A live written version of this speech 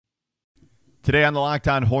Today on the Locked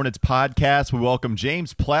On Hornets podcast, we welcome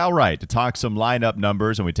James Plowright to talk some lineup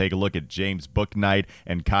numbers, and we take a look at James Bouknight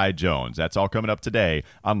and Kai Jones. That's all coming up today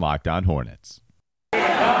on Locked On Hornets. You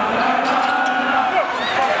are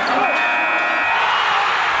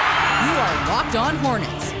Locked On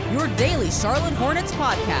Hornets, your daily Charlotte Hornets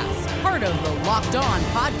podcast, part of the Locked On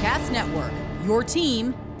Podcast Network, your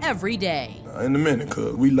team every day. In a minute,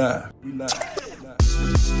 cuz we live.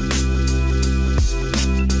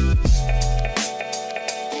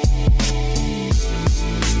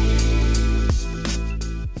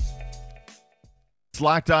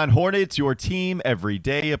 Locked On Hornets, your team every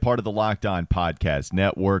day, a part of the Locked On Podcast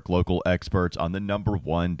Network, local experts on the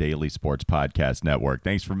 #1 daily sports podcast network.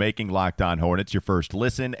 Thanks for making Locked On Hornets your first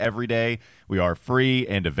listen every day. We are free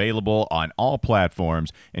and available on all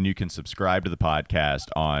platforms, and you can subscribe to the podcast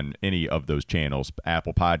on any of those channels,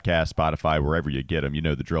 Apple Podcasts, Spotify, wherever you get them. You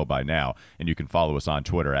know the drill by now. And you can follow us on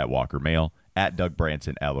Twitter at Walker Mail, at Doug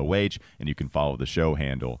Branson LOH, and you can follow the show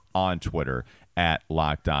handle on Twitter at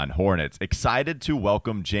Locked On Hornets. Excited to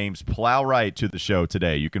welcome James Plowright to the show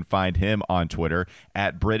today. You can find him on Twitter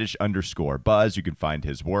at British_Buzz. You can find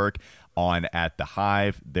his work on at The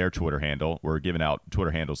Hive, their Twitter handle. We're giving out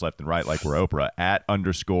Twitter handles left and right like we're Oprah, at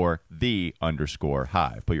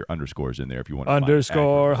 _the_Hive. Put your underscores in there if you want to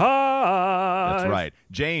 _Hive. That's right.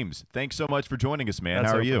 James, thanks so much for joining us, man.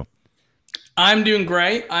 How are you? I'm doing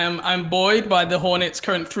great. I'm buoyed by the Hornets'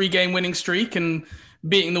 current 3-game winning streak and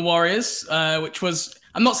beating the Warriors, which was,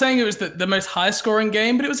 I'm not saying it was the most high-scoring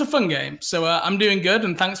game, but it was a fun game. So I'm doing good,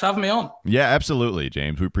 and thanks for having me on. Yeah, absolutely,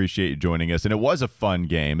 James. We appreciate you joining us. And it was a fun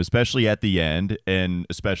game, especially at the end, and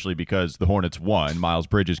especially because the Hornets won. Miles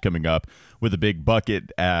Bridges coming up with a big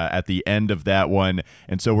bucket at the end of that one.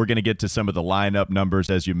 And so we're going to get to some of the lineup numbers,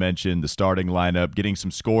 as you mentioned, the starting lineup, getting some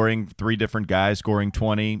scoring, 3 different guys scoring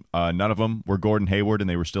 20. None of them were Gordon Hayward, and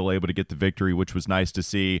they were still able to get the victory, which was nice to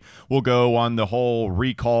see. We'll go on the whole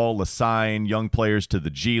recall, assign young players to the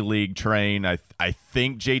G League train. I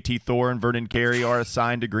think JT Thor and Vernon Carey are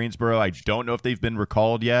assigned to Greensboro. I don't know if they've been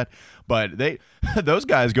recalled yet, but those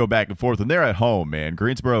guys go back and forth, and they're at home, man.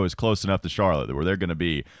 Greensboro is close enough to Charlotte where they're going to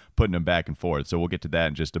be putting them back and forth, so we'll get to that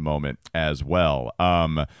in just a moment as well.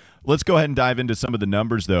 Let's go ahead and dive into some of the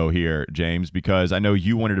numbers, though, here, James, because I know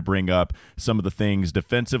you wanted to bring up some of the things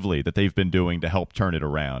defensively that they've been doing to help turn it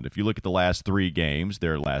around. If you look at the last 3 games,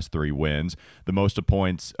 their last 3 wins, the most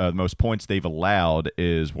points they've allowed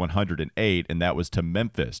is 108, and that was to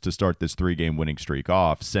Memphis to start this 3-game winning streak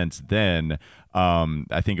off. Since then,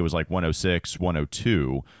 I think it was like 106,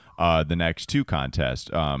 102. The next 2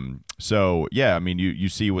 contests. So, yeah, I mean, you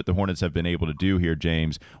see what the Hornets have been able to do here,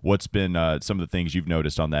 James. What's been some of the things you've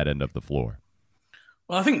noticed on that end of the floor?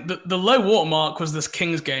 Well, I think the low watermark was this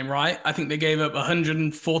Kings game, right? I think they gave up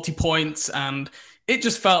 140 points, and it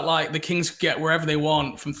just felt like the Kings could get wherever they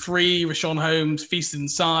want. From 3, Richaun Holmes feasted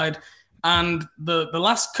inside. And the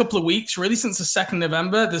last couple of weeks, really since the 2nd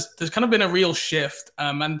November, there's kind of been a real shift.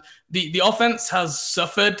 And the offense has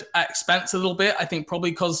suffered at expense a little bit, I think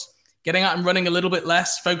probably because getting out and running a little bit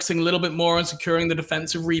less, focusing a little bit more on securing the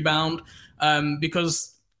defensive rebound.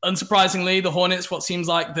 Because unsurprisingly, the Hornets, what seems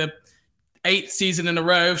like the 8th season in a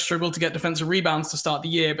row, have struggled to get defensive rebounds to start the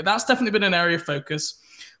year. But that's definitely been an area of focus.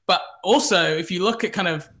 But also, if you look at kind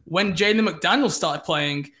of when Jaden McDaniels started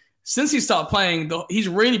playing, since he started playing, he's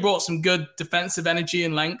really brought some good defensive energy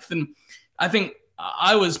and length. And I think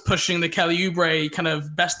I was pushing the Kelly Oubre kind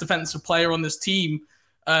of best defensive player on this team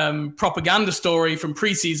propaganda story from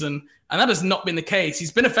preseason. And that has not been the case.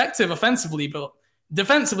 He's been effective offensively, but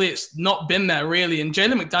defensively, it's not been there really. And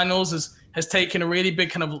Jalen McDaniels has taken a really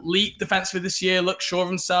big kind of leap defensively this year, looked sure of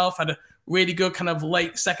himself, had a really good kind of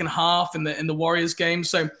late second half in the Warriors game.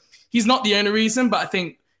 So he's not the only reason, but I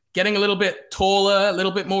think getting a little bit taller, a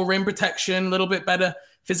little bit more rim protection, a little bit better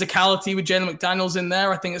physicality with Jalen McDaniels in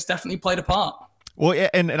there, I think it's definitely played a part. Well,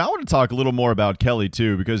 and I want to talk a little more about Kelly,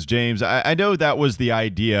 too, because, James, I know that was the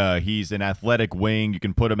idea. He's an athletic wing. You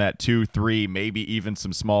can put him at 2, 3, maybe even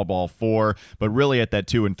some small ball 4, but really at that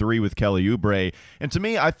 2 and 3 with Kelly Oubre. And to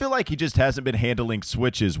me, I feel like he just hasn't been handling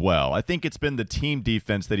switches well. I think it's been the team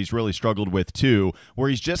defense that he's really struggled with, too, where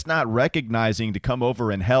he's just not recognizing to come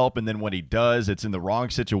over and help, and then when he does, it's in the wrong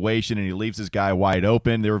situation, and he leaves his guy wide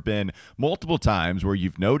open. There have been multiple times where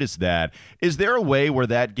you've noticed that. Is there a way where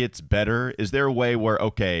that gets better? Is there a way where,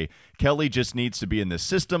 okay, Kelly just needs to be in the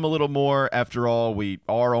system a little more? After all, we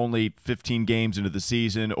are only 15 games into the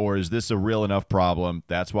season, or is this a real enough problem?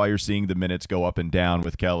 That's why you're seeing the minutes go up and down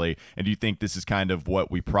with Kelly. And do you think this is kind of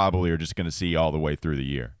what we probably are just going to see all the way through the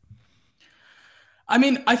year? I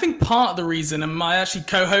mean, I think part of the reason, and my actually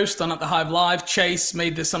co-host on At the Hive Live, Chase,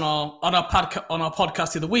 made this on our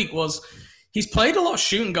podcast the other week, was he's played a lot of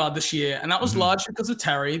shooting guard this year, and that was largely because of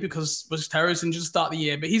Terry, because Terry was injured to start the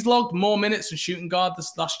year. But he's logged more minutes in shooting guard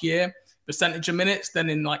this last year, percentage of minutes, than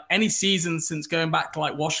in like any season since going back to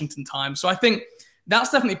like Washington time. So I think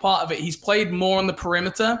that's definitely part of it. He's played more on the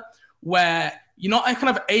perimeter, where you're not kind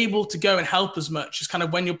of able to go and help as much as kind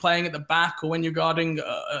of when you're playing at the back or when you're guarding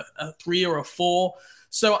a 3 or a 4.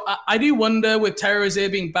 So I do wonder, with Terry Rozier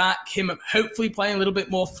being back, him hopefully playing a little bit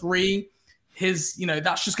more 3,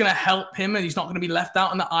 that's just going to help him, and he's not going to be left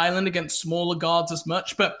out on the island against smaller guards as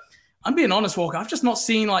much. But I'm being honest, Walker, I've just not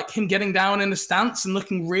seen like him getting down in the stance and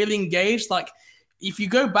looking really engaged. Like if you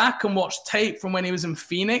go back and watch tape from when he was in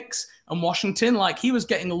Phoenix and Washington, like he was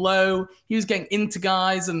getting low, he was getting into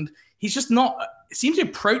guys, and he's just not, it seems to be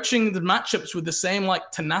approaching the matchups with the same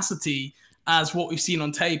like tenacity as what we've seen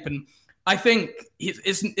on tape. And I think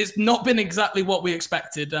it's not been exactly what we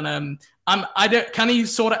expected. And can he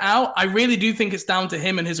sort it out? I really do think it's down to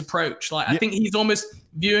him and his approach. Like I think he's almost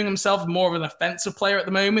viewing himself more of an offensive player at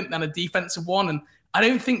the moment than a defensive one. And I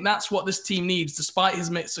don't think that's what this team needs, despite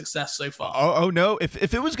his mixed success so far. Oh no.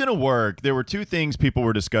 If it was going to work, there were 2 things people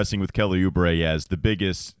were discussing with Kelly Oubre as the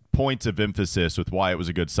biggest points of emphasis with why it was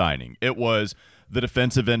a good signing. It was the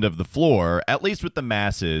defensive end of the floor, at least with the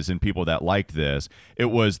masses and people that liked this. It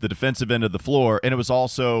was the defensive end of the floor, and it was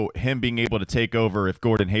also him being able to take over if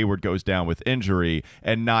Gordon Hayward goes down with injury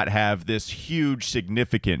and not have this huge,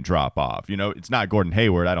 significant drop-off. It's not Gordon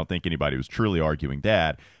Hayward. I don't think anybody was truly arguing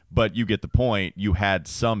that. But you get the point. You had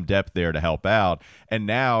some depth there to help out. And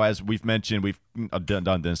now, as we've mentioned, we've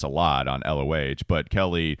done this a lot on LOH, but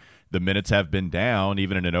Kelly, the minutes have been down,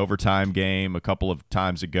 even in an overtime game a couple of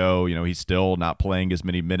times ago. He's still not playing as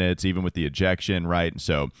many minutes, even with the ejection, right? And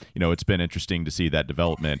so, it's been interesting to see that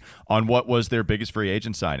development on what was their biggest free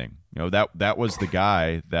agent signing. That was the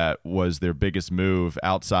guy that was their biggest move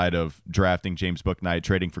outside of drafting James Bouknight,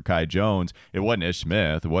 trading for Kai Jones. It wasn't Ish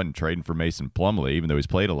Smith. It wasn't trading for Mason Plumlee, even though he's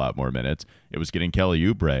played a lot more minutes. It was getting Kelly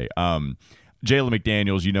Oubre. Jalen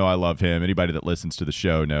McDaniels, I love him. Anybody that listens to the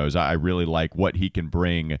show knows I really like what he can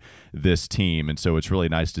bring this team, and so it's really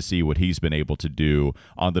nice to see what he's been able to do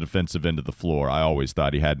on the defensive end of the floor. I always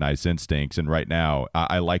thought he had nice instincts, and right now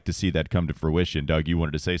I like to see that come to fruition. Doug, you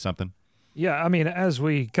wanted to say something? Yeah, I mean, as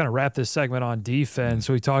we kind of wrap this segment on defense,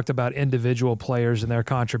 we talked about individual players and their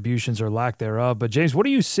contributions or lack thereof, but James, what are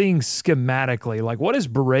you seeing schematically? Like, what has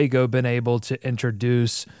Borrego been able to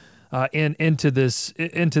introduce into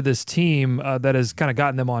this team that has kind of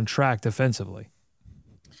gotten them on track defensively?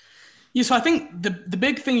 Yeah, so I think the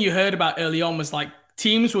big thing you heard about early on was like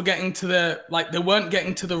teams were getting to they weren't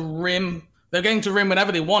getting to the rim. They're getting to the rim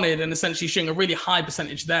whenever they wanted and essentially shooting a really high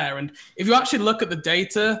percentage there. And if you actually look at the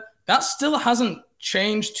data, that still hasn't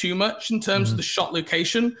changed too much in terms of the shot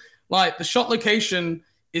location. Like the shot location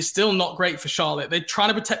is still not great for Charlotte. They're trying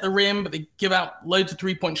to protect the rim, but they give out loads of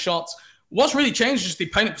 3-point shots. What's really changed is just the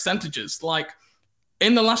opponent percentages. Like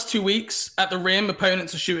in the last 2 weeks at the rim,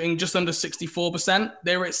 opponents are shooting just under 64%.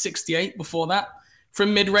 They were at 68 before that.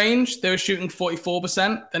 From mid-range, they were shooting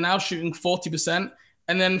 44%. They're now shooting 40%.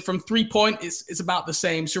 And then from 3-point, it's about the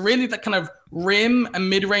same. So really that kind of rim and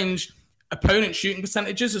mid-range opponent shooting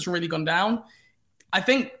percentages has really gone down. I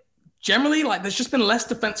think generally, like there's just been less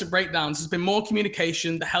defensive breakdowns. There's been more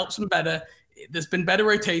communication that helps them better. There's been better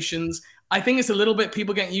rotations. I think it's a little bit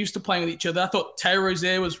people getting used to playing with each other. I thought Terry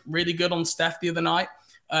Rozier was really good on Steph the other night.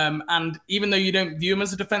 And even though you don't view him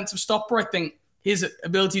as a defensive stopper, I think his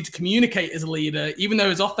ability to communicate as a leader, even though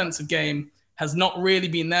his offensive game has not really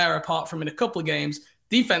been there apart from in a couple of games,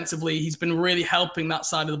 defensively, he's been really helping that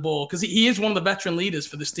side of the ball because he is one of the veteran leaders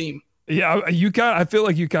for this team. Yeah, I feel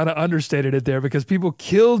like you kind of understated it there because people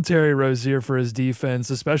killed Terry Rozier for his defense,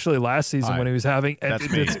 especially last season when he was having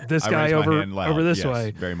this guy over this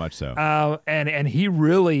way. Very much so. And he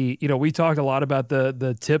really, we talked a lot about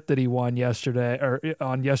the tip that he won yesterday or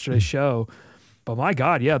on yesterday's show. But my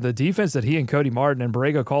God, yeah, the defense that he and Cody Martin and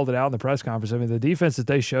Borrego called it out in the press conference. I mean, the defense that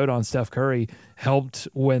they showed on Steph Curry helped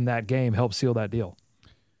win that game, helped seal that deal.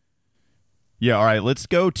 Yeah, all right, let's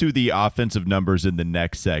go to the offensive numbers in the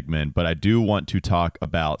next segment, but I do want to talk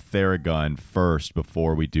about Theragun first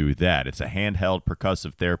before we do that. It's a handheld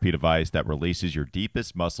percussive therapy device that releases your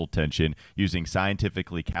deepest muscle tension using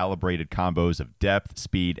scientifically calibrated combos of depth,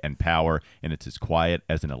 speed, and power, and it's as quiet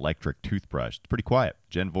as an electric toothbrush. It's pretty quiet.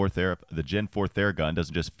 The Gen 4 Theragun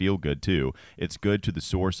doesn't just feel good, too. It's good to the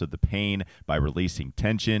source of the pain by releasing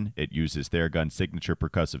tension. It uses Theragun's signature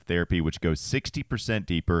percussive therapy, which goes 60%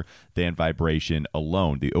 deeper than vibration generation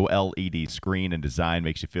alone. The OLED screen and design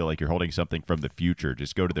makes you feel like you're holding something from the future.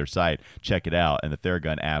 Just go to their site, check it out, and the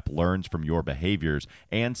Theragun app learns from your behaviors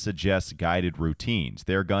and suggests guided routines.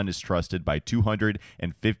 Theragun is trusted by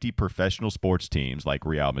 250 professional sports teams like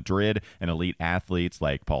Real Madrid and elite athletes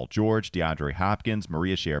like Paul George, DeAndre Hopkins,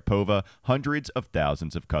 Maria Sharapova, hundreds of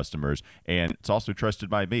thousands of customers, and it's also trusted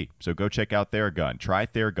by me. So go check out Theragun. Try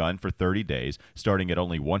Theragun for 30 days, starting at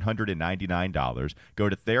only $199. Go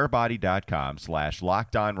to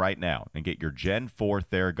therabody.com/lockedon right now and get your Gen 4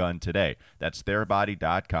 Theragun today. That's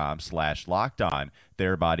therabody.com/lockedon,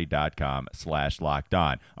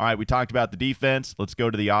 therabody.com/lockedon. All right, we talked about the defense. Let's go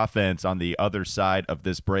to the offense on the other side of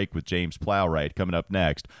this break with James Plowright coming up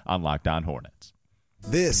next on Locked On Hornets.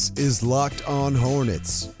 This is Locked On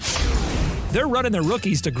Hornets. They're running their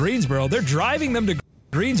rookies to Greensboro. They're driving them to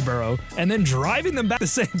Greensboro and then driving them back the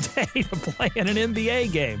same day to play in an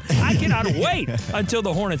NBA game. I cannot wait until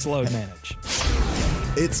the Hornets load manage.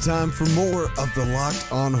 It's time for more of the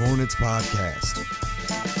Locked On Hornets podcast.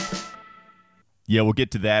 Yeah, we'll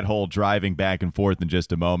get to that whole driving back and forth in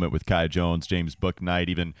just a moment with Kai Jones, James Bouknight,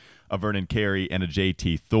 even a Vernon Carey, and a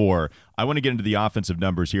JT Thor. I want to get into the offensive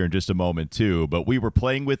numbers here in just a moment, too, but we were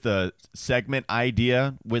playing with a segment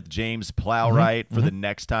idea with James Plowright for the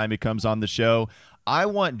next time he comes on the show. I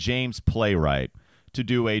want James Plowright to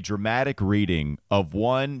do a dramatic reading of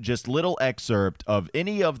one just little excerpt of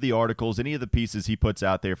any of the articles, any of the pieces he puts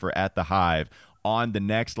out there for At the Hive on the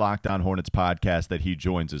next Locked On Hornets podcast that he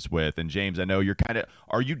joins us with. And James, I know you're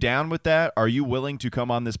are you down with that? Are you willing to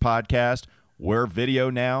come on this podcast? We're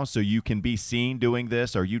video now, so you can be seen doing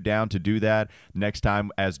this. Are you down to do that next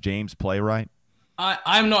time as James Plowright?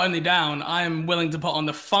 I'm not only down, I am willing to put on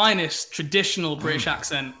the finest traditional British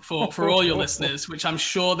accent for all your listeners, which I'm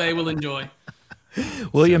sure they will enjoy.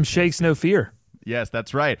 William shakes no fear. Yes,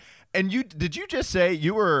 that's right. And did you just say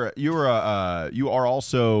you are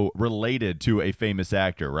also related to a famous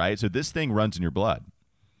actor, right? So this thing runs in your blood.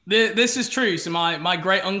 This is true. So my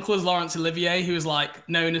great uncle is Laurence Olivier, who is like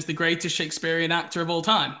known as the greatest Shakespearean actor of all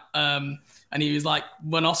time. And he was like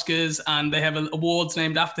won Oscars, and they have awards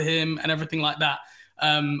named after him and everything like that.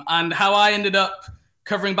 And how I ended up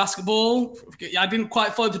covering basketball, I didn't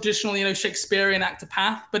quite follow the traditional, Shakespearean actor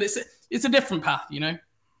path, but it's a different path,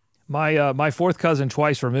 My fourth cousin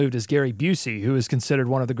twice removed is Gary Busey, who is considered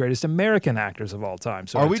one of the greatest American actors of all time.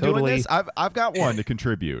 So are we doing this? I've got one to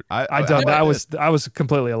contribute. I was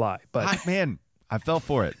completely a lie, but man, I fell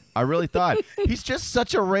for it. I really thought he's just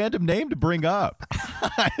such a random name to bring up.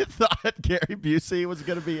 I thought Gary Busey was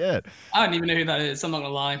going to be it. I don't even know who that is. I'm not going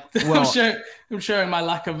to lie. Well, I'm showing my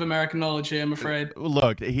lack of American knowledge here, I'm afraid.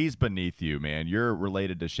 Look, he's beneath you, man. You're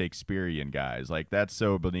related to Shakespearean guys. Like, that's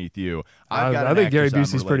so beneath you. I think Gary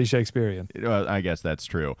Busey's pretty Shakespearean. I guess that's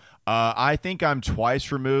true. I think I'm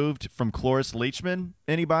twice removed from Cloris Leachman.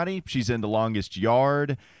 Anybody? She's in The Longest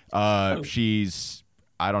Yard. She's...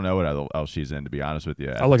 I don't know what else she's in, to be honest with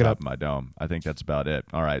you. I'll look it up. Of my dome. I think that's about it.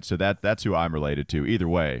 All right, so that's who I'm related to. Either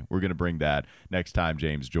way, we're going to bring that next time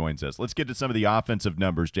James joins us. Let's get to some of the offensive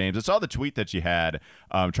numbers, James. I saw the tweet that you had.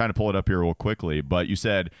 I'm trying to pull it up here real quickly, but you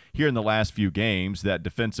said here in the last few games that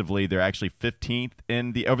defensively they're actually 15th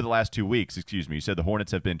over the last 2 weeks. Excuse me. You said the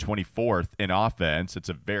Hornets have been 24th in offense. It's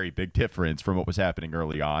a very big difference from what was happening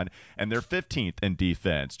early on, and they're 15th in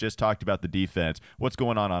defense. Just talked about the defense. What's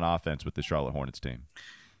going on offense with the Charlotte Hornets team?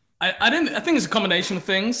 I think it's a combination of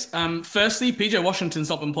things. Firstly, PJ Washington's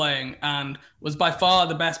not been playing and was by far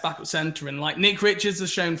the best backup center. And like Nick Richards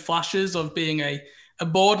has shown flashes of being a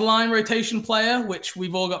borderline rotation player, which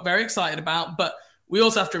we've all got very excited about. But we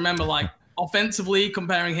also have to remember, like, offensively,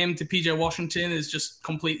 comparing him to PJ Washington is just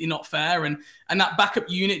completely not fair. And that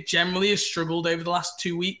backup unit generally has struggled over the last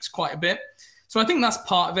 2 weeks quite a bit. So I think that's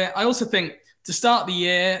part of it. I also think to start the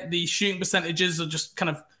year, the shooting percentages are just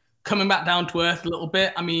kind of coming back down to earth a little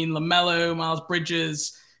bit. I mean, LaMelo, Miles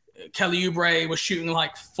Bridges, Kelly Oubre were shooting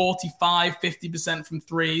like 45, 50% from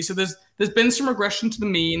three. So there's been some regression to the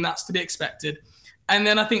mean. That's to be expected. And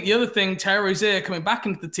then I think the other thing, Terry Rozier coming back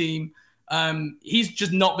into the team, he's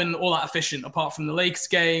just not been all that efficient apart from the Lakers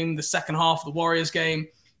game, the second half of the Warriors game.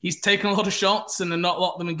 He's taken a lot of shots and then not a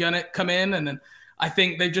lot of them are going to come in. And then I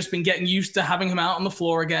think they've just been getting used to having him out on the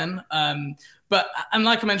floor again. But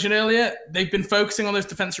like I mentioned earlier, they've been focusing on those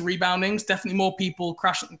defensive reboundings. Definitely more people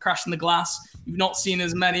crashing the glass. You've not seen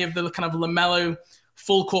as many of the kind of LaMelo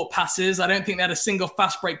full court passes. I don't think they had a single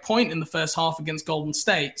fast break point in the first half against Golden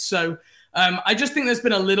State. So I just think there's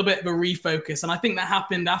been a little bit of a refocus. And I think that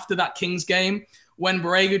happened after that Kings game when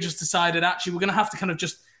Borrego just decided, actually, we're going to have to kind of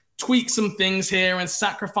just tweak some things here and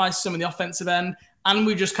sacrifice some of the offensive end and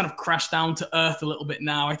we just kind of crashed down to earth a little bit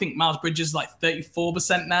now. I think Miles Bridges is like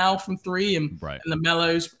 34% now from three, and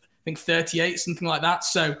LaMelo's, I think, 38, something like that.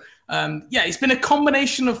 So, it's been a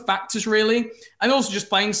combination of factors, really, and also just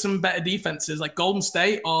playing some better defenses. Like Golden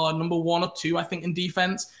State are number 1 or 2, I think, in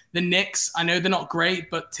defense. The Knicks, I know they're not great,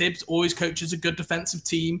 but Tibbs always coaches a good defensive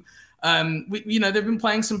team. They've been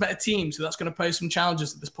playing some better teams, so that's going to pose some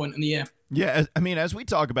challenges at this point in the year. Yeah, I mean, as we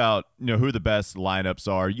talk about who the best lineups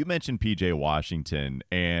are, you mentioned PJ Washington,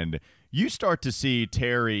 and you start to see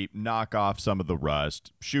Terry knock off some of the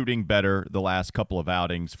rust, shooting better the last couple of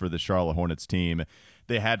outings for the Charlotte Hornets team.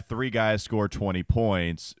 They had 3 guys score 20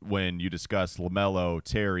 points when you discuss LaMelo,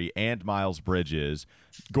 Terry, and Miles Bridges.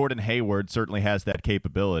 Gordon Hayward certainly has that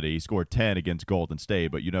capability. He scored 10 against Golden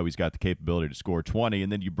State, but he's got the capability to score 20,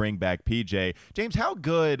 and then you bring back PJ. James, how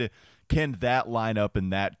good can that lineup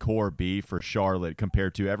and that core be for Charlotte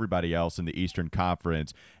compared to everybody else in the Eastern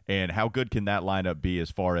Conference? And how good can that lineup be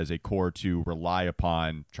as far as a core to rely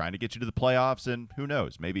upon trying to get you to the playoffs and, who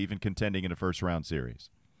knows, maybe even contending in a first-round series?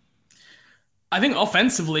 I think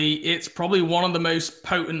offensively, it's probably one of the most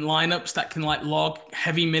potent lineups that can log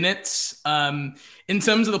heavy minutes. In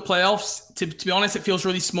terms of the playoffs, to be honest, it feels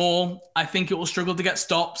really small. I think it will struggle to get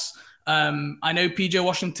stops. I know PJ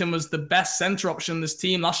Washington was the best center option in this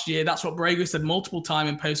team last year. That's what Borrego said multiple times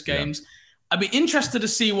in post games. Yeah. I'd be interested to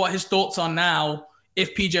see what his thoughts are now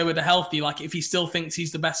if PJ were healthy, if he still thinks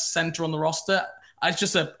he's the best center on the roster. It's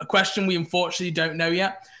just a question we unfortunately don't know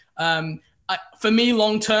yet. For me,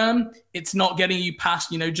 long term, it's not getting you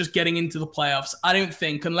past, just getting into the playoffs. I don't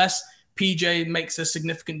think, unless PJ makes a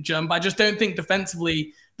significant jump. I just don't think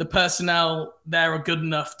defensively the personnel there are good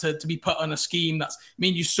enough to be put on a scheme.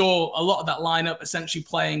 You saw a lot of that lineup essentially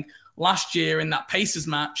playing last year in that Pacers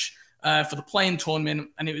match for the play-in tournament,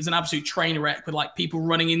 and it was an absolute train wreck with people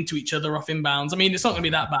running into each other off inbounds. It's not going to be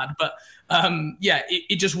that bad, but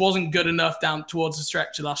it just wasn't good enough down towards the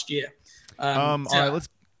stretch of last year. All right,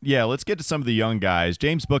 let's get to some of the young guys.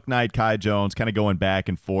 James Bouknight, Kai Jones, kind of going back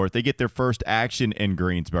and forth. They get their first action in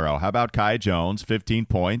Greensboro. How about Kai Jones? 15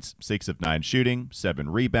 points, 6 of 9 shooting, 7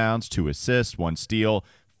 rebounds, 2 assists, 1 steal,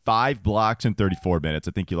 5 blocks in 34 minutes.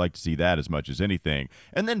 I think you like to see that as much as anything.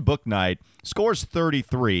 And then Bouknight scores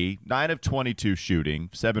 33, 9 of 22 shooting,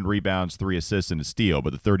 7 rebounds, 3 assists, and a steal.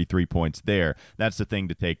 But the 33 points there, that's the thing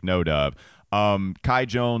to take note of. Kai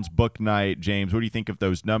Jones, Bouknight, James, what do you think of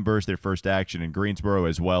those numbers, their first action in Greensboro,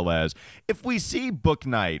 as well as if we see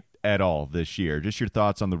Bouknight at all this year? Just your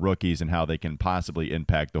thoughts on the rookies and how they can possibly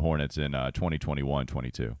impact the Hornets in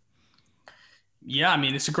 2021-22. Yeah,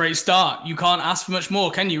 it's a great start. You can't ask for much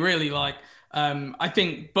more, can you, really? I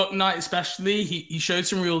think Bouknight especially, he showed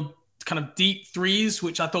some real kind of deep threes,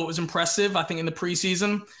 which I thought was impressive, I think, in the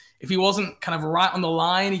preseason. If he wasn't kind of right on the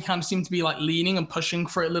line, he kind of seemed to be leaning and pushing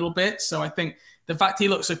for it a little bit. So I think the fact he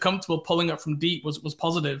looked so comfortable pulling up from deep was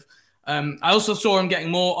positive. I also saw him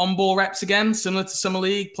getting more on-ball reps again, similar to Summer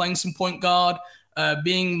League, playing some point guard,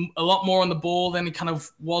 being a lot more on the ball than he kind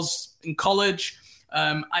of was in college.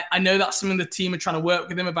 I know that's something the team are trying to work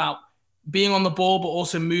with him about, being on the ball but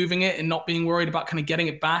also moving it and not being worried about kind of getting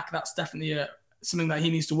it back. That's definitely something that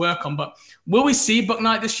he needs to work on. But will we see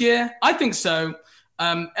Bouknight this year? I think so.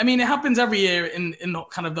 It happens every year in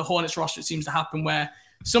kind of the Hornets roster. It seems to happen where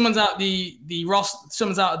someone's out the roster,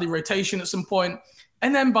 someone's out of the rotation at some point,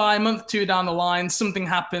 and then by a month or 2 down the line, something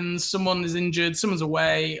happens. Someone is injured, someone's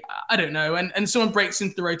away. I don't know, and someone breaks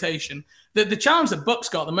into the rotation. The challenge that Buck's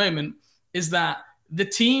got at the moment is that the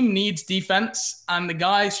team needs defense, and the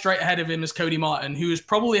guy straight ahead of him is Cody Martin, who is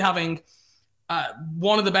probably having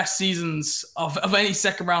one of the best seasons of any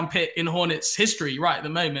second-round pick in Hornets history right at the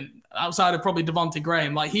moment, outside of probably Devontae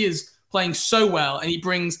Graham. He is playing so well, and he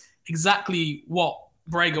brings exactly what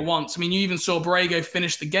Borrego wants. You even saw Borrego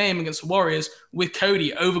finish the game against the Warriors with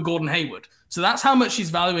Cody over Gordon Hayward. So that's how much he's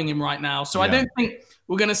valuing him right now. So yeah. I don't think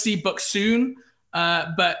we're going to see Buck soon,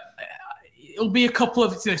 but it'll be a couple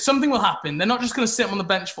of, something will happen. They're not just going to sit him on the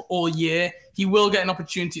bench for all year. He will get an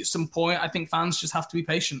opportunity at some point. I think fans just have to be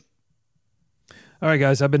patient. All right,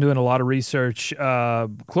 guys, I've been doing a lot of research.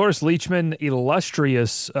 Cloris Leachman,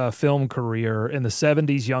 illustrious film career in the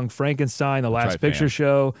 70s, Young Frankenstein, The Last Picture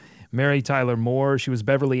Show, Mary Tyler Moore. She was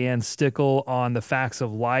Beverly Ann Stickle on The Facts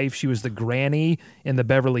of Life. She was the granny in the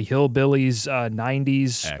Beverly Hillbillies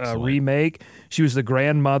 90s remake. She was the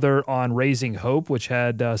grandmother on Raising Hope, which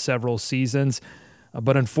had several seasons.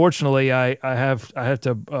 But unfortunately, I have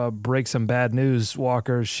to break some bad news,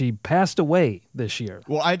 Walker. She passed away this year.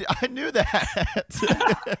 Well, I knew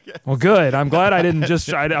that. Well, good. I'm glad I didn't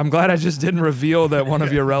just. I'm glad I just didn't reveal that one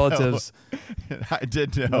of your relatives. I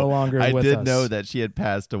did know. No longer I with did us. know that she had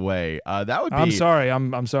passed away. That would be. I'm sorry.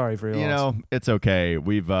 I'm sorry for your You loss. know, it's okay.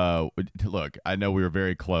 We've look. I know we were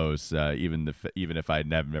very close. Even if I'd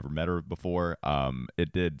never met her before,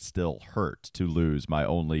 it did still hurt to lose my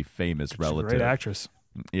only famous She's a relative. great actress.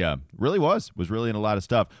 Yeah, really was really in a lot of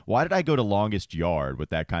stuff. Why did I go to Longest Yard with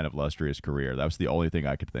that kind of illustrious career? That was the only thing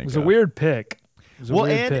I could think It was of. a weird pick. Well,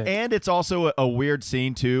 and it's also a weird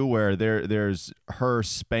scene too, where there's her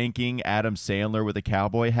spanking Adam Sandler with a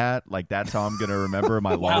cowboy hat. Like that's how I'm gonna remember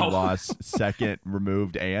my long lost second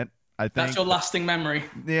removed aunt. I think That's your lasting memory.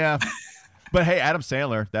 Yeah, but hey, Adam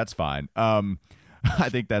Sandler, that's fine. I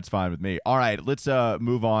think that's fine with me. All right, let's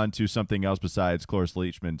move on to something else besides Cloris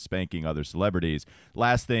Leachman spanking other celebrities.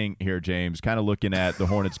 Last thing here, James, kind of looking at the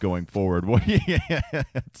Hornets going forward.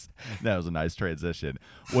 That was a nice transition.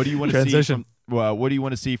 What do you want to see from? What do you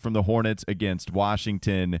want to see from the Hornets against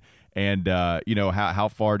Washington? And how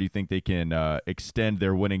far do you think they can extend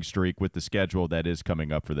their winning streak with the schedule that is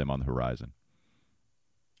coming up for them on the horizon?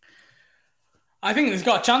 I think they've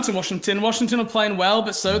got a chance in Washington. Washington are playing well,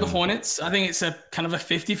 but so are the Hornets. I think it's a kind of a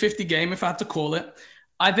 50-50 game, if I had to call it.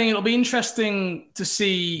 I think it'll be interesting to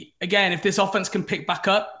see, again, if this offense can pick back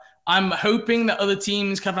up. I'm hoping that other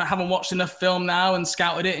teams kind of haven't watched enough film now and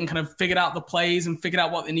scouted it and kind of figured out the plays and figured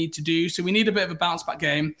out what they need to do. So we need a bit of a bounce-back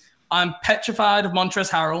game. I'm petrified of Montrezl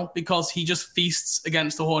Harrell because he just feasts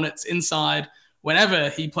against the Hornets inside whenever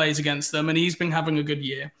he plays against them, and he's been having a good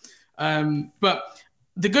year. But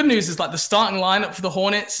the good news is like the starting lineup for the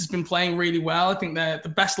Hornets has been playing really well. I think they're the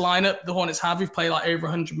best lineup the Hornets have. We've played like over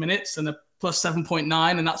 100 minutes and they're plus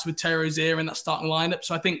 7.9, and that's with Terry Rozier in that starting lineup.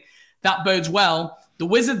 So I think that bodes well. The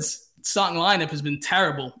Wizards' starting lineup has been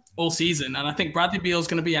terrible all season, and I think Bradley Beal's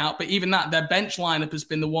going to be out. But even that, their bench lineup has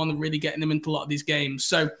been the one that really getting them into a lot of these games.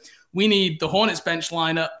 So we need the Hornets bench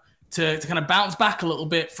lineup to kind of bounce back a little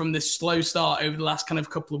bit from this slow start over the last kind of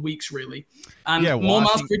couple of weeks, really. And more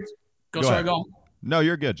Miles Bridges. Go on. No,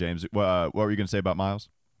 you're good, James. What were you going to say about Miles?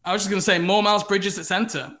 I was just going to say more Miles Bridges at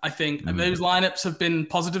center, I think. Those lineups have been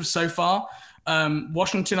positive so far.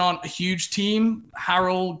 Washington aren't a huge team.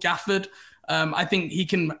 Harrell, Gafford, I think he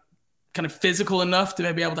can kind of physical enough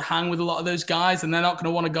to be able to hang with a lot of those guys, and they're not going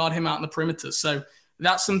to want to guard him out in the perimeter. So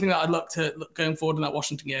that's something that I'd look going forward in that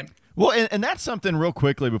Washington game. Well, and that's something real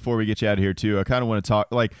quickly before we get you out of here, too. I kind of want to talk,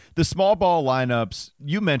 like the small ball lineups,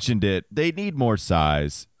 you mentioned it, they need more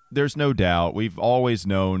size. There's no doubt. We've always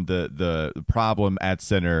known the problem at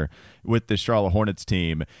center with the Charlotte Hornets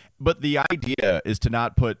team. But the idea is to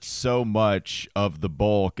not put so much of the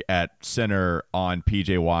bulk at center on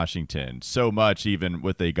P.J. Washington, so much even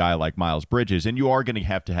with a guy like Miles Bridges. And you are going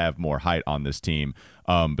to have more height on this team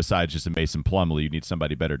besides just a Mason Plumlee. You need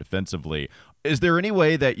somebody better defensively. Is there any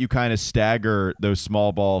way that you kind of stagger those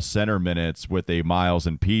small ball center minutes with a Miles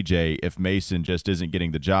and P.J. if Mason just isn't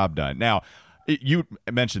getting the job done? Now, you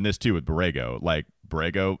mentioned this too with Borrego. Like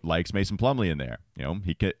Borrego likes Mason Plumlee in there. You know,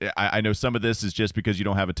 he could. I know some of this is just because you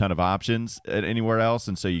don't have a ton of options anywhere else,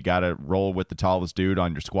 and so you got to roll with the tallest dude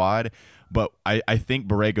on your squad. But I think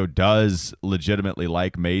Borrego does legitimately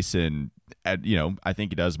like Mason. I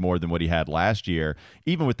think he does more than what he had last year.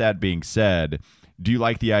 Even with that being said, do you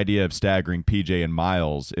like the idea of staggering PJ and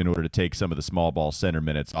Miles in order to take some of the small ball center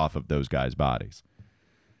minutes off of those guys' bodies?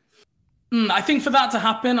 I think for that to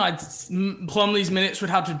happen, Plumlee's minutes would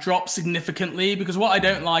have to drop significantly, because what I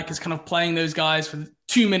don't like is kind of playing those guys for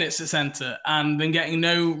 2 minutes at center and then getting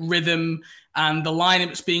no rhythm and the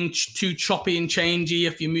lineups being too choppy and changey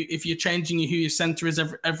if you're changing who your center is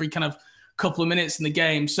every kind of couple of minutes in the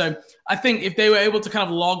game. So I think if they were able to kind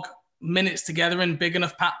of log minutes together in big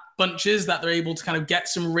enough bunches that they're able to kind of get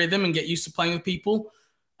some rhythm and get used to playing with people,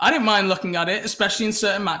 I don't mind looking at it, especially in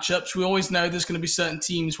certain matchups. We always know there's going to be certain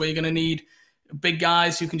teams where you're going to need big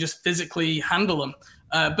guys who can just physically handle them.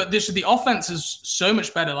 But the offense is so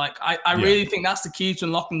much better. Like I really think that's the key to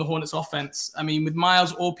unlocking the Hornets offense. I mean, with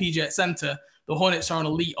Miles or PJ at center, the Hornets are an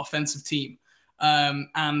elite offensive team.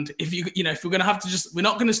 And if we're going to have to we're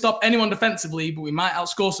not going to stop anyone defensively, but we might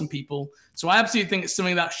outscore some people. So I absolutely think it's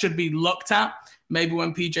something that should be looked at. Maybe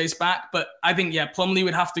when PJ's back. But I think, Plumlee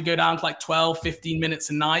would have to go down to like 12, 15 minutes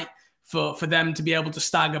a night for them to be able to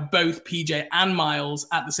stagger both PJ and Miles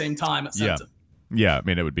at the same time at center. Yeah, I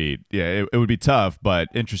mean, it would be tough, but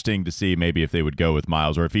interesting to see maybe if they would go with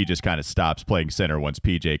Miles or if he just kind of stops playing center once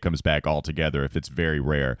PJ comes back altogether, if it's very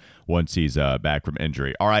rare once he's back from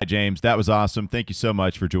injury. All right, James, that was awesome. Thank you so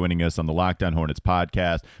much for joining us on the Locked On Hornets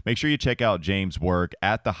podcast. Make sure you check out James' work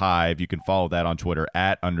at The Hive. You can follow that on Twitter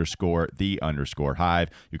at _the_Hive.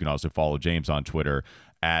 You can also follow James on Twitter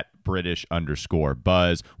at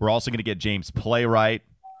British_Buzz. We're also going to get James Playwright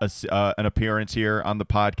an appearance here on the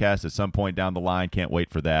podcast at some point down the line. Can't wait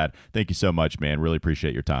for that. Thank you so much, man. Really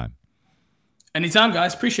appreciate your time. Anytime,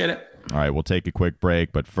 guys. Appreciate it. All right, we'll take a quick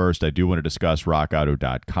break, but first I do want to discuss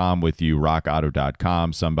rockauto.com with you.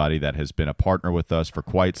 Rockauto.com, somebody that has been a partner with us for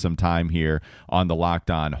quite some time here on the Locked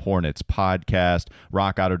On Hornets podcast.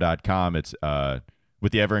 Rockauto.com, it's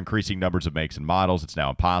with the ever-increasing numbers of makes and models, it's now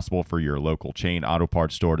impossible for your local chain auto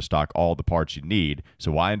parts store to stock all the parts you need.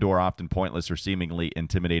 So why endure often pointless or seemingly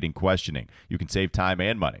intimidating questioning? You can save time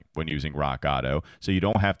and money when using Rock Auto, so you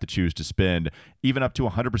don't have to choose to spend even up to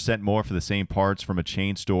 100% more for the same parts from a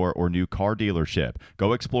chain store or new car dealership.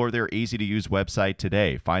 Go explore their easy-to-use website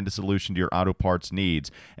today. Find a solution to your auto parts needs,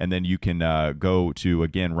 and then you can go to,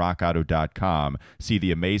 again, rockauto.com, see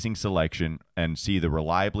the amazing selection, and see the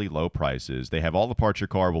reliably low prices. They have all the parts your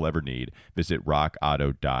car will ever need. Visit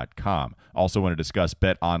rockauto.com. Also want to discuss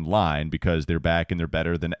Bet Online because they're back and they're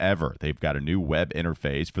better than ever. They've got a new web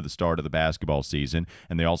interface for the start of the basketball season,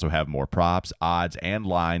 and they also have more props, odds, and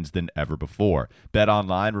lines than ever before. Bet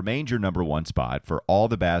Online remains your number one spot for all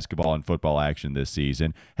the basketball and football action this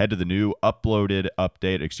season. Head to the new updated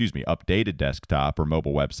desktop or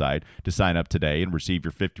mobile website to sign up today and receive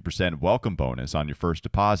your 50% welcome bonus on your first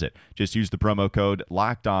deposit. Just use the promo code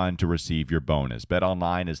LOCKEDON to receive your bonus. Bet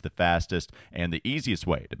Online is the fastest and the easiest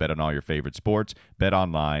way to bet on all your favorite sports. Bet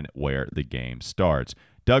Online, where the game starts.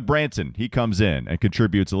 Doug Branson, he comes in and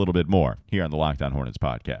contributes a little bit more here on the Locked On Hornets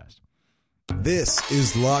podcast. This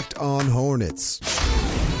is Locked On Hornets.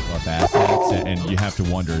 Up assets, and you have to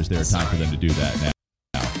wonder, is there a time for them to do that now?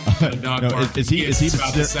 No, is he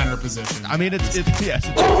about the center position? I mean, it's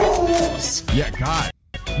yeah, God.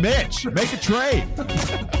 Mitch, make a trade.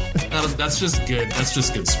 That's just good. That's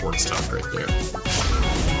just good sports talk right there.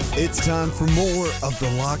 It's time for more of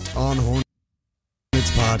the Locked On Hornets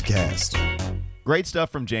podcast. Great stuff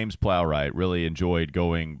from James Plowright. Really enjoyed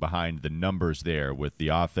going behind the numbers there with the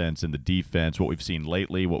offense and the defense, what we've seen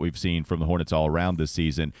lately, what we've seen from the Hornets all around this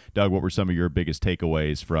season. Doug, what were some of your biggest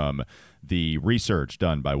takeaways from the research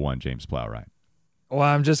done by one James Plowright? Well,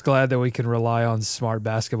 I'm just glad that we can rely on smart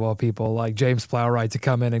basketball people like James Plowright to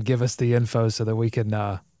come in and give us the info so that we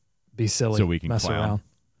can be silly, so we can mess clown around.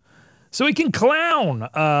 So we can clown.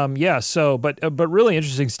 But really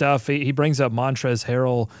interesting stuff. He brings up Montrezl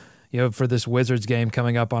Harrell, for this Wizards game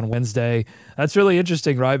coming up on Wednesday. That's really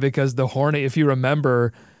interesting, right? Because the Hornets, if you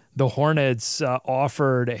remember, the Hornets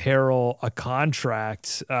offered Harrell a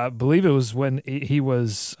contract. I believe it was when he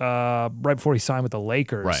was right before he signed with the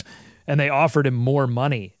Lakers. Right. And they offered him more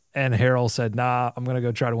money. And Harrell said, nah, I'm going to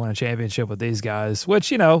go try to win a championship with these guys,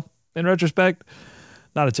 which, in retrospect,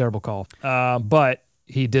 not a terrible call. But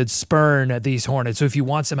he did spurn these Hornets. So if you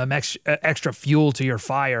want some extra fuel to your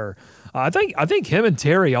fire, I think him and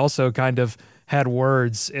Terry also kind of had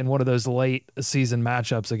words in one of those late season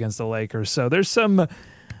matchups against the Lakers. So there's some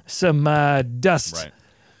dust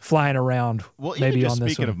flying around. Well, maybe even just on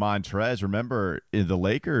this speaking one. of Montrez, remember the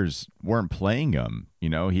Lakers weren't playing him.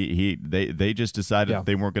 They just decided that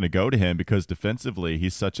they weren't going to go to him because defensively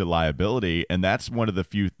he's such a liability, and that's one of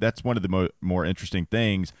the more interesting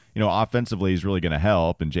things. Offensively he's really going to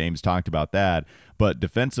help, and James talked about that. But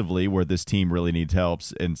defensively, where this team really needs help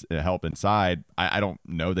inside, I don't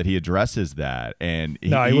know that he addresses that. And he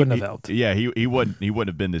wouldn't have helped. Yeah, he wouldn't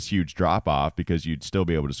have been this huge drop off because you'd still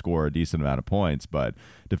be able to score a decent amount of points. But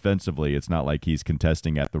defensively, it's not like he's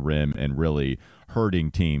contesting at the rim and really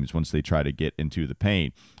hurting teams once they try to get into the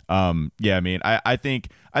paint. I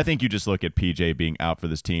think you just look at PJ being out for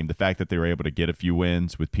this team. The fact that they were able to get a few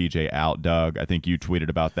wins with PJ out, Doug, I think you tweeted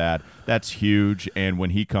about that. That's huge. And when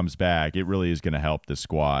he comes back, it really is going to help the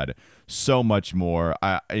squad so much more.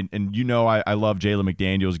 I love Jalen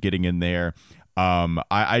McDaniels getting in there.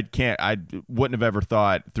 I wouldn't have ever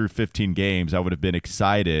thought through 15 games I would have been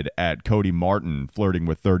excited at Cody Martin flirting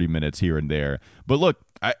with 30 minutes here and there. But look,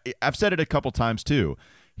 I've said it a couple times too.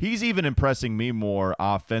 He's even impressing me more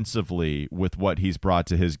offensively with what he's brought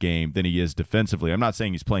to his game than he is defensively. I'm not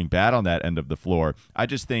saying he's playing bad on that end of the floor. I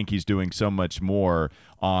just think he's doing so much more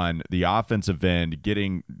on the offensive end,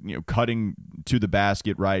 getting, cutting to the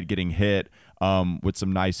basket, right, getting hit. with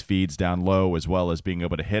some nice feeds down low, as well as being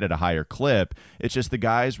able to hit at a higher clip. It's just the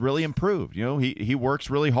guy's really improved. He works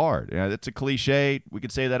really hard. It's a cliche. We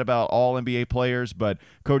could say that about all NBA players, but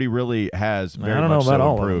Cody really has very much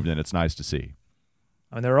so improved, and it's nice to see.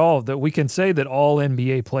 And we can say that all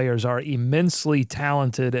NBA players are immensely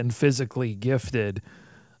talented and physically gifted,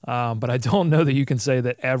 but I don't know that you can say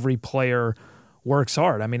that every player works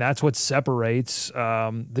hard. I mean, that's what separates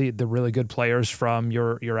the really good players from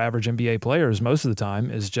your average NBA players most of the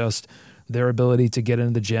time, is just their ability to get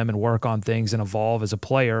into the gym and work on things and evolve as a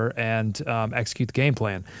player and execute the game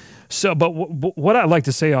plan. So, but what I'd like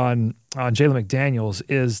to say on Jalen McDaniels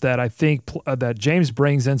is that I think that James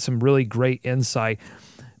brings in some really great insight,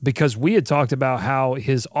 because we had talked about how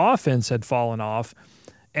his offense had fallen off.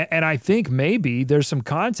 And I think maybe there's some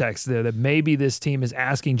context there that maybe this team is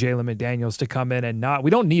asking Jalen McDaniels to come in and we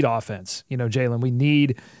don't need offense, Jalen. We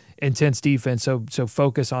need intense defense. So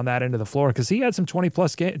focus on that end of the floor, because he had some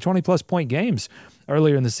 20+ point games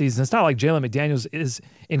earlier in the season. It's not like Jalen McDaniels is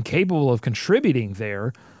incapable of contributing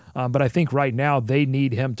there, but I think right now they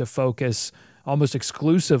need him to focus almost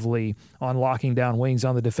exclusively on locking down wings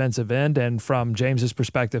on the defensive end. And from James's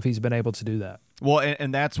perspective, he's been able to do that. Well,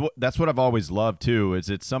 and that's what I've always loved too, is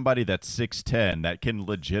it's somebody that's 6'10" that can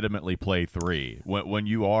legitimately play three. When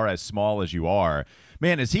you are as small as you are,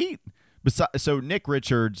 man, is he? So Nick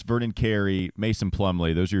Richards, Vernon Carey, Mason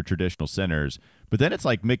Plumlee, those are your traditional centers. But then it's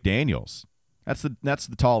like McDaniels. That's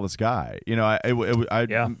the tallest guy.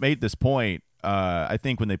 I made this point. I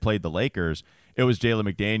think when they played the Lakers, it was Jalen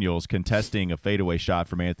McDaniels contesting a fadeaway shot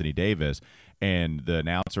from Anthony Davis, and the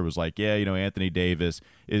announcer was like, yeah, Anthony Davis,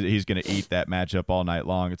 he's going to eat that matchup all night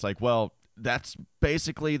long. It's like, well, that's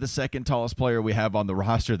basically the second tallest player we have on the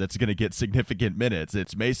roster that's going to get significant minutes.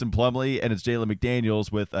 It's Mason Plumlee and it's Jalen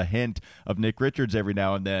McDaniels with a hint of Nick Richards every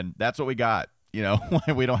now and then. That's what we got.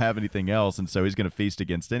 We don't have anything else, and so he's going to feast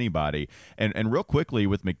against anybody. And real quickly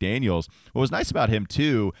with McDaniels, what was nice about him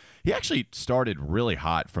too, he actually started really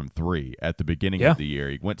hot from three at the beginning of the year.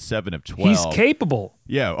 He went 7 of 12. He's capable.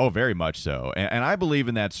 Yeah, very much so. And I believe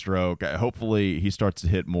in that stroke. Hopefully he starts to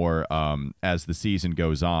hit more as the season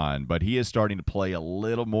goes on, but he is starting to play a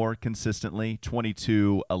little more consistently.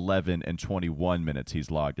 22, 11, and 21 minutes he's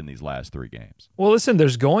logged in these last 3 games. Well, listen,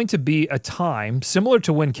 there's going to be a time, similar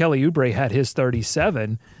to when Kelly Oubre had his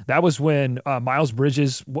 37. That was when Miles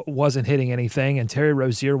Bridges wasn't hitting anything and Terry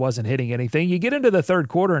Rozier wasn't hitting anything. You get into the third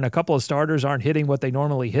quarter and a couple of starters aren't hitting what they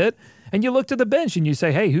normally hit, and you look to the bench and you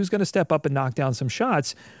say, hey, who's going to step up and knock down some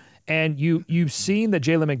shots? And you've seen that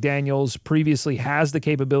Jalen McDaniels previously has the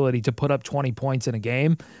capability to put up 20 points in a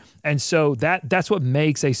game. And so that's what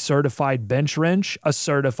makes a certified bench wrench a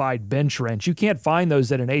certified bench wrench. You can't find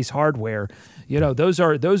those at an Ace Hardware. Those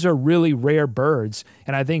are really rare birds.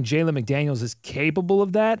 And I think Jalen McDaniels is capable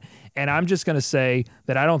of that. And I'm just going to say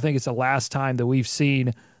that I don't think it's the last time that we've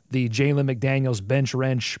seen the Jalen McDaniels bench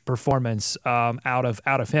wrench performance out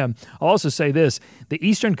of him. I'll also say this: the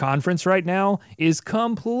Eastern Conference right now is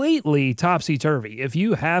completely topsy-turvy. If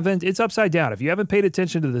you haven't, it's upside down. If you haven't paid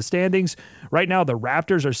attention to the standings, right now the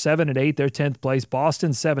Raptors are 7-8, they're 10th place.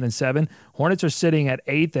 Boston 7-7. Hornets are sitting at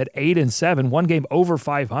 8th at 8-7, one game over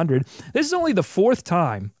 500. This is only the 4th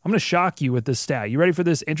time. I'm going to shock you with this stat. You ready for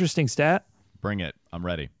this interesting stat? Bring it. I'm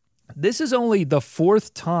ready. This is only the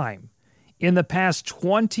 4th time in the past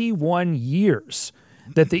 21 years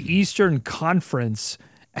that the Eastern Conference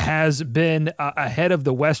has been ahead of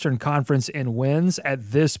the Western Conference in wins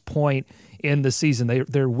at this point in the season.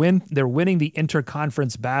 They're winning the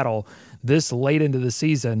interconference battle this late into the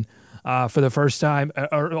season for the first time,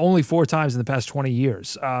 or only 4 times in the past 20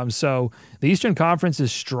 years. So the Eastern Conference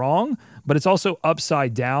is strong, but it's also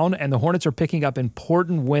upside down, and the Hornets are picking up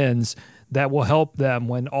important wins that will help them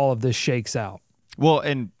when all of this shakes out. Well,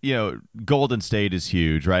 and, Golden State is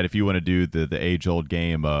huge, right? If you want to do the age-old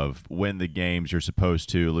game of win the games you're supposed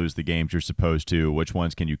to, lose the games you're supposed to, which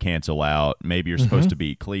ones can you cancel out? Maybe you're supposed to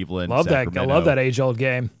beat Cleveland, Sacramento. I love that age-old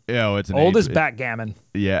game. It's an old as backgammon.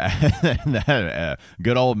 Yeah.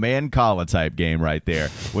 Good old Mancala type game right there.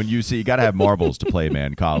 When you got to have marbles to play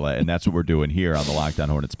Mancala, and that's what we're doing here on the Locked On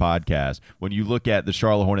Hornets podcast. When you look at the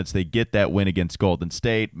Charlotte Hornets, they get that win against Golden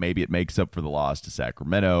State. Maybe it makes up for the loss to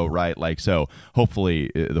Sacramento, right? So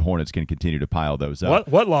hopefully the Hornets can continue to pile those up.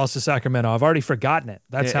 What loss to Sacramento? I've already forgotten it.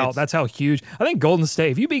 That's how huge. I think Golden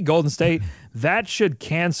State, if you beat Golden State, that should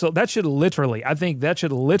literally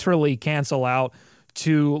cancel out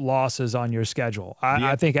 2 losses on your schedule.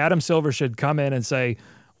 I think Adam Silver should come in and say,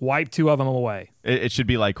 wipe 2 of them away. It should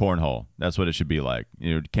be like cornhole. That's what it should be like.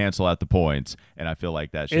 Cancel out the points, and I feel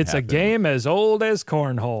like that should It's happen. a game as old as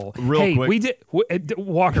cornhole. Real quick.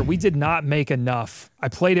 Walker, we did not make enough. I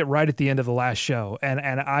played it right at the end of the last show, and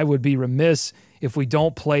I would be remiss if we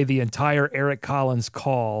don't play the entire Eric Collins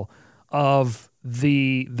call of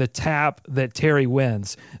the tap that Terry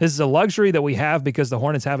wins. This is a luxury that we have because the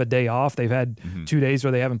Hornets have a day off. They've had 2 days where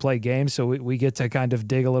they haven't played games, so we get to kind of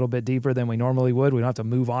dig a little bit deeper than we normally would. We don't have to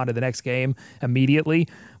move on to the next game immediately.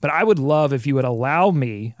 But I would love if you would allow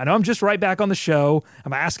me. I know I'm just right back on the show.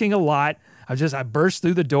 I'm asking a lot. I burst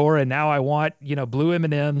through the door, and now I want blue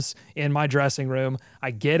M&Ms in my dressing room. I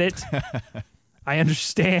get it. I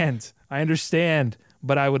understand.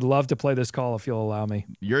 But I would love to play this call if you'll allow me.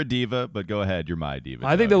 You're a diva, but go ahead. You're my diva.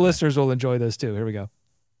 I think the listeners will enjoy this too. Here we go.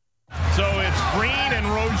 So it's Green and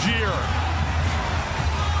Rozier.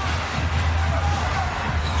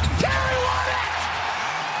 Terry won it!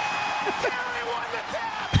 Terry won the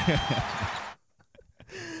tap!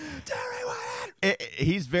 Terry won it!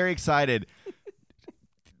 He's very excited.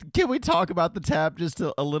 Can we talk about the tap just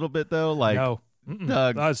a little bit, though? No.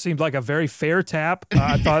 It seemed like a very fair tap.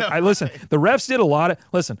 I thought. Listen. The refs did a lot of.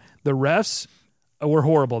 Listen, the refs were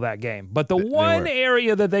horrible that game, but the one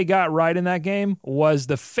area that they got right in that game was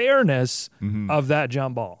the fairness of that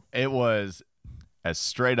jump ball. It was as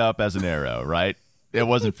straight up as an arrow, right? It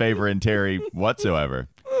wasn't favoring Terry whatsoever.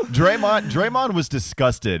 Draymond was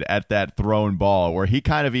disgusted at that thrown ball where he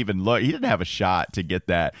kind of even looked. He didn't have a shot to get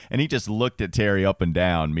that, and he just looked at Terry up and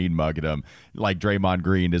down, mean mugging him like Draymond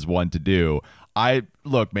Green is one to do.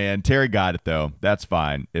 Look, man, Terry got it, though. That's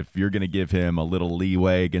fine. If you're going to give him a little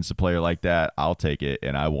leeway against a player like that, I'll take it,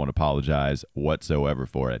 and I won't apologize whatsoever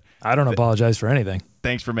for it. I don't apologize for anything.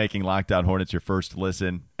 Thanks for making Locked On Hornets your first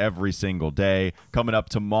listen every single day. Coming up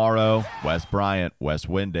tomorrow, Wes Bryant, Wes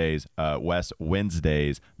Wednesdays,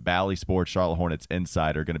 Bally Sports, Charlotte Hornets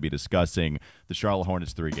Insider, going to be discussing the Charlotte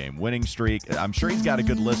Hornets 3-game winning streak. I'm sure he's got a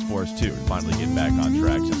good list for us, too, finally getting back on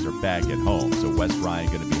track since they're back at home. So Wes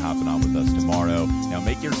Bryant going to be hopping on with us tomorrow. Now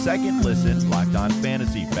make your second listen Locked On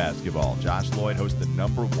Fantasy Basketball. Josh Lloyd hosts the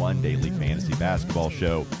 #1 daily fantasy basketball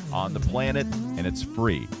show on the planet, and it's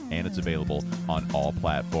free, and it's available on all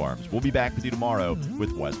platforms. We'll be back with you tomorrow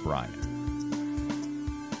with Wes Bryant.